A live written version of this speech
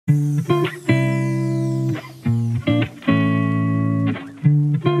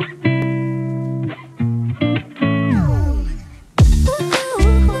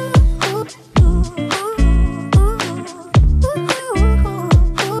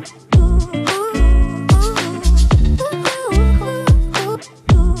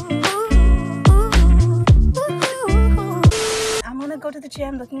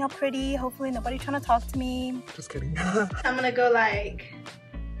I'm looking all pretty. Hopefully nobody trying to talk to me. Just kidding. I'm gonna go like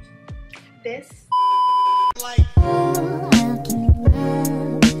this.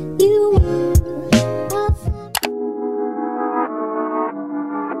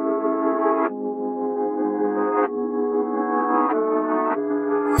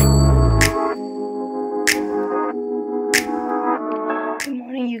 Good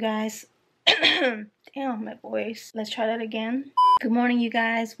morning, you guys. Damn, my voice. Let's try that again. Good morning, you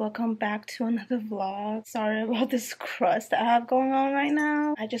guys. Welcome back to another vlog. Sorry about this crust I have going on right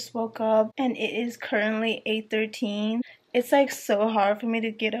now. I just woke up and it is currently 8:13. It's like so hard for me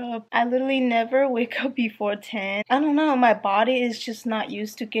to get up. I literally never wake up before 10. I don't know, my body is just not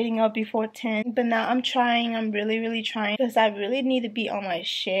used to getting up before 10. But now I'm trying, I'm really trying, because I really need to be on my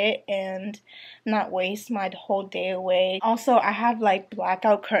shit and not waste my whole day away. Also, I have like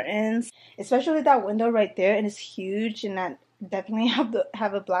blackout curtains, especially that window right there, and it's huge, and I definitely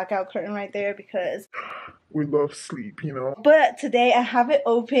have a blackout curtain right there because we love sleep, you know. But today I have it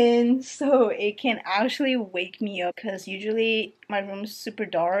open so it can actually wake me up, because usually my room is super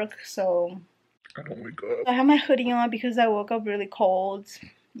dark, so I don't wake up. I have my hoodie on because I woke up really cold.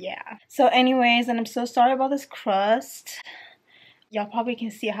 Yeah. So anyways, and I'm so sorry about this crust. Y'all probably can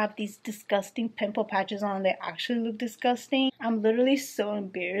see I have these disgusting pimple patches on. They actually look disgusting. I'm literally so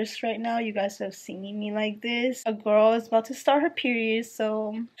embarrassed right now. You guys have seen me like this. A girl is about to start her period,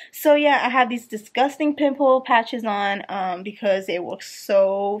 so yeah, I have these disgusting pimple patches on because it works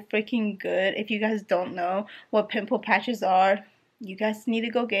so freaking good. If you guys don't know what pimple patches are, you guys need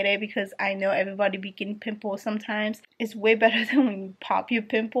to go get it, because I know everybody be getting pimples sometimes. It's way better than when you pop your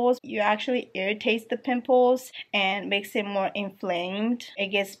pimples. You actually irritates the pimples and makes it more inflamed. It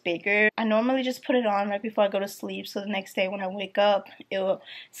gets bigger. I normally just put it on right before I go to sleep, so the next day when I wake up, it will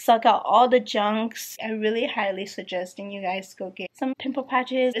suck out all the junks. I really highly suggesting you guys go get some pimple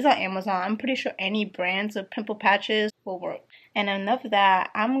patches. It's on Amazon. I'm pretty sure any brands of pimple patches will work. And enough of that,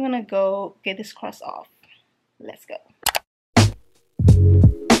 I'm gonna go get this crust off. Let's go.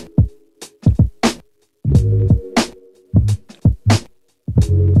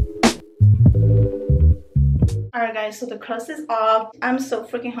 Alright guys, so the crust is off. I'm so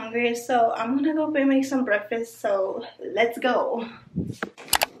freaking hungry, so I'm gonna go make some breakfast, so let's go.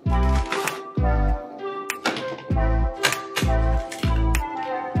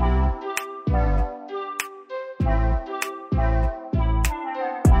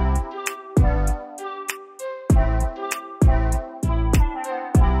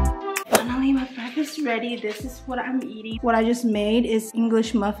 Ready. This is what I'm eating. What I just made is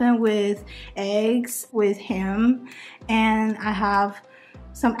English muffin with eggs with ham, and I have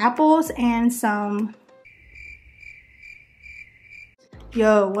some apples and some,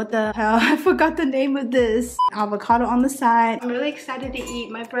 yo, what the hell, I forgot the name of this, avocado on the side. I'm really excited to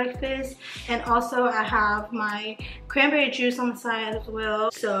eat my breakfast, and also I have my cranberry juice on the side as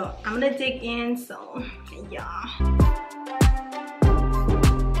well, so I'm gonna dig in. So yeah.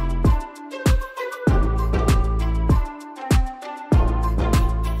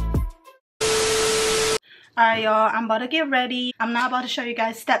 Alright y'all, I'm about to get ready. I'm not about to show you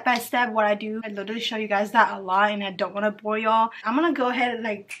guys step by step what I do. I literally show you guys that a lot and I don't want to bore y'all. I'm gonna go ahead and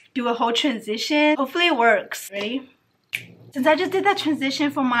like do a whole transition. Hopefully it works. Ready? Since I just did that transition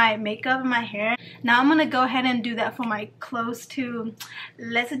for my makeup and my hair, now I'm gonna go ahead and do that for my clothes too.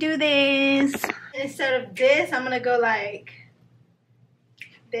 Let's do this. Instead of this, I'm gonna go like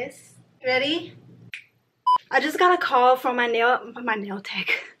this. Ready? I just got a call from my nail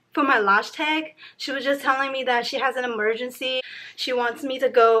tech. For my lash tech. She was just telling me that she has an emergency. She wants me to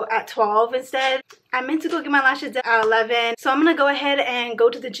go at 12 instead. I meant to go get my lashes done at 11. So I'm gonna go ahead and go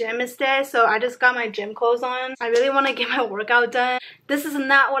to the gym instead. So I just got my gym clothes on. I really want to get my workout done. This is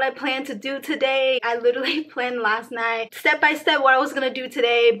not what I planned to do today. I literally planned last night step by step what I was gonna do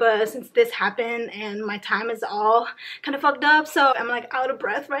today. But since this happened and my time is all kind of fucked up, so I'm like out of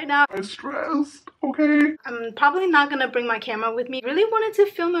breath right now. I'm stressed, okay? I'm probably not gonna bring my camera with me. Really wanted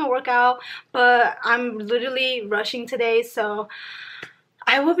to film my workout, but I'm literally rushing today, so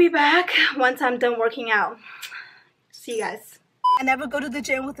I will be back once I'm done working out. See you guys. I never go to the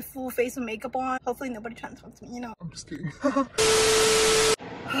gym with a full face of makeup on. Hopefully nobody trying to talk to me, you know. I'm just kidding.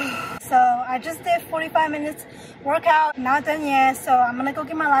 So I just did 45 minutes workout, not done yet, so I'm gonna go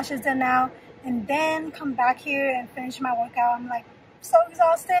get my lashes done now and then come back here and finish my workout. I'm like so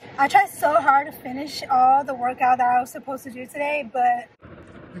exhausted. I tried so hard to finish all the workout that I was supposed to do today, but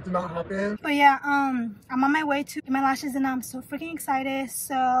it did not happen. But yeah, I'm on my way to get my lashes and I'm so freaking excited,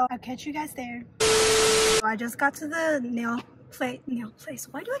 so I'll catch you guys there. So I just got to the nail place.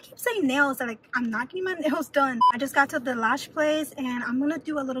 Why do I keep saying nails? Like, I'm not getting my nails done. I just got to the lash place and I'm gonna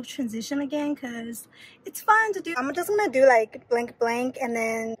do a little transition again because it's fun to do. I'm just gonna do like blank blank, and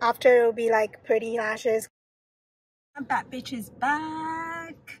then after it'll be like pretty lashes. That bitch is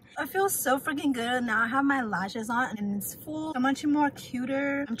back. I feel so freaking good now. I have my lashes on and it's full, so much more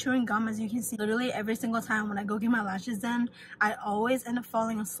cuter. I'm chewing gum, as you can see. Literally every single time when I go get my lashes done, I always end up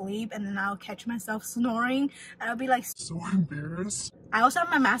falling asleep, and then I'll catch myself snoring and I'll be like So embarrassed. I also have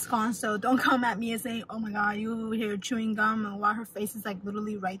my mask on, so don't come at me and say, oh my god, you over here chewing gum, and while her face is like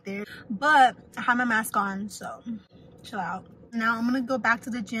literally right there. But I have my mask on, so chill out. Now I'm gonna go back to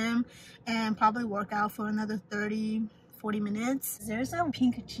the gym and probably work out for another 30-40 minutes. There's a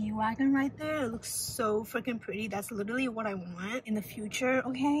pink G-Wagon right there. It looks so freaking pretty. That's literally what I want in the future.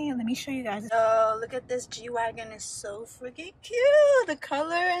 Okay, let me show you guys. Oh, look at this G-Wagon. It's so freaking cute. The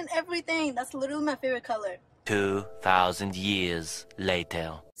color and everything. That's literally my favorite color. 2,000 years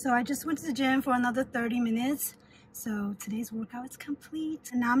later. So I just went to the gym for another 30 minutes. So today's workout is complete.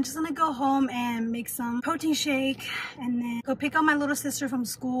 And now I'm just gonna go home and make some protein shake and then go pick up my little sister from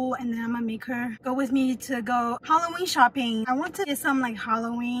school, and then I'm gonna make her go with me to go Halloween shopping. I want to get some like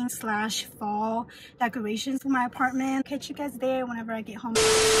Halloween / fall decorations for my apartment. Catch you guys there whenever I get home.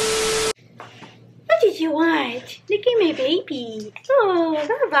 What did you want? Look at my baby. Oh,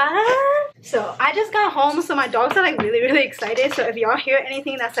 Baba. So I just got home, so my dogs are like really excited. So if y'all hear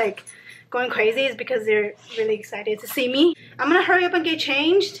anything that's like going crazy, is because they're really excited to see me. I'm gonna hurry up and get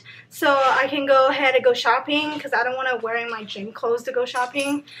changed so I can go ahead and go shopping, because I don't want to wear my gym clothes to go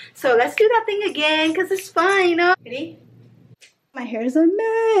shopping. So let's do that thing again because it's fun, you know. Ready? My hair is a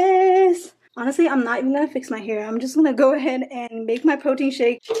mess. Honestly, I'm not even gonna fix my hair. I'm just gonna go ahead and make my protein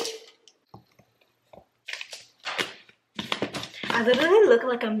shake. I literally look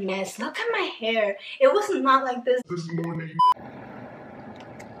like a mess. Look at my hair. It was not like this morning.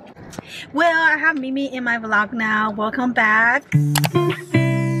 Well, I have Mimi in my vlog now. Welcome back.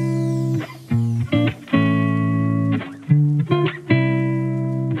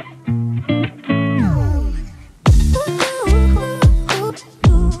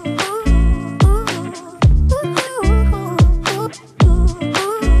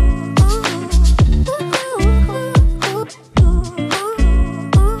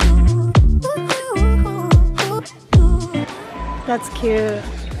 That's cute.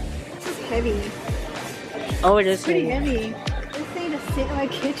 Heavy. Oh, it is pretty heavy. This thing to sit in my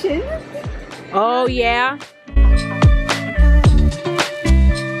kitchen. Oh yeah.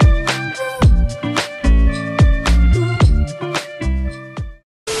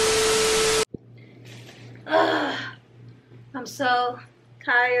 I'm so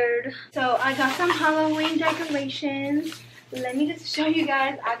tired. So I got some Halloween decorations. Let me just show you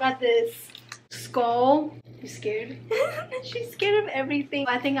guys. I got this skull. You scared? She's scared of everything.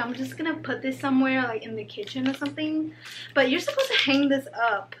 I think I'm just gonna put this somewhere like in the kitchen or something. But you're supposed to hang this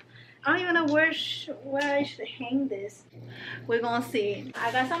up. I don't even know where I should hang this. We're gonna see.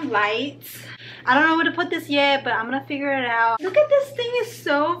 I got some lights. I don't know where to put this yet, but I'm gonna figure it out. Look at this thing, is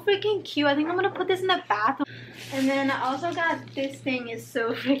so freaking cute. I think I'm gonna put this in the bathroom. And then I also got this thing, is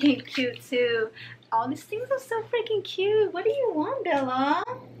so freaking cute too. All these things are so freaking cute. What do you want, Bella?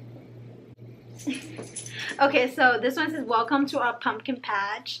 Okay, so this one says welcome to our pumpkin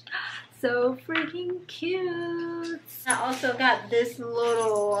patch. So freaking cute. I also got this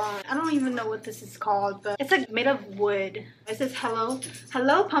little I don't even know what this is called, but it's like made of wood. It says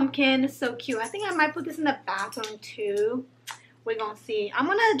hello pumpkin. It's so cute. I think I might put this in the bathroom too. We're gonna see. I'm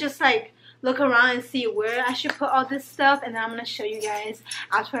gonna just like look around and see where I should put all this stuff, and then I'm gonna show you guys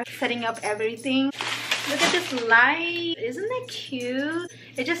after setting up everything. Look at this light. Isn't it cute?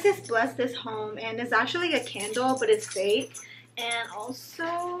 It just says bless this home, and it's actually a candle, but it's fake. And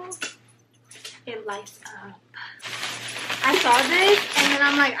also it lights up. I saw this and then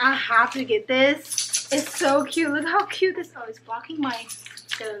I'm like, I have to get this. It's so cute. Look how cute this. Oh, it's blocking my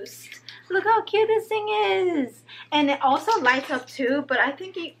ghost. Look how cute this thing is. And it also lights up too, but I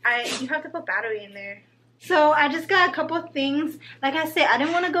think you have to put battery in there. So I just got a couple of things. Like I said, I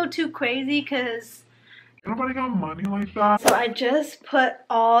didn't want to go too crazy because nobody got money like that. So I just put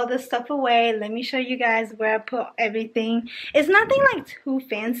all the stuff away. Let me show you guys where I put everything. It's nothing like too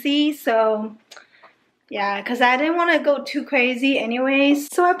fancy, so yeah, because I didn't want to go too crazy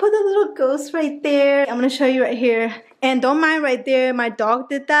anyways. So I put the little ghost right there. I'm going to show you right here. And don't mind right there, my dog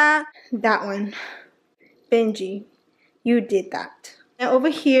did that. That one. Benji, you did that. And over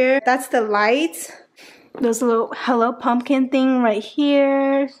here, that's the lights. There's a little hello pumpkin thing right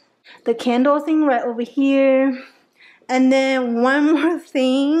here. The candle thing right over here. And then one more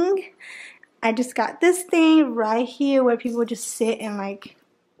thing. I just got this thing right here where people just sit and like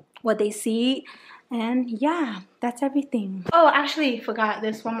what they see. And yeah, that's everything. Oh, actually forgot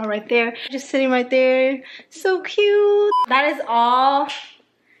there's one more right there. Just sitting right there. So cute. That is all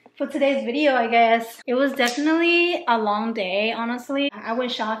for today's video, I guess. It was definitely a long day, honestly. I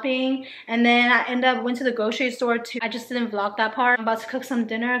went shopping and then I went to the grocery store too. I just didn't vlog that part. I'm about to cook some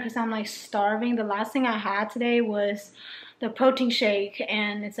dinner because I'm like starving. The last thing I had today was the protein shake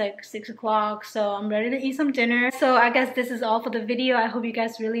and it's like 6 o'clock, so I'm ready to eat some dinner. So I guess this is all for the video. I hope you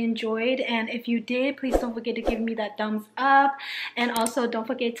guys really enjoyed, and if you did, please don't forget to give me that thumbs up, and also don't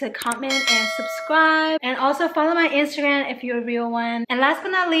forget to comment and subscribe, and also follow my Instagram if you're a real one. And last but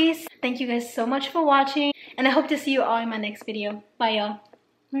not least, thank you guys so much for watching, and I hope to see you all in my next video. Bye y'all.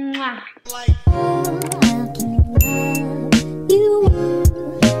 Mwah.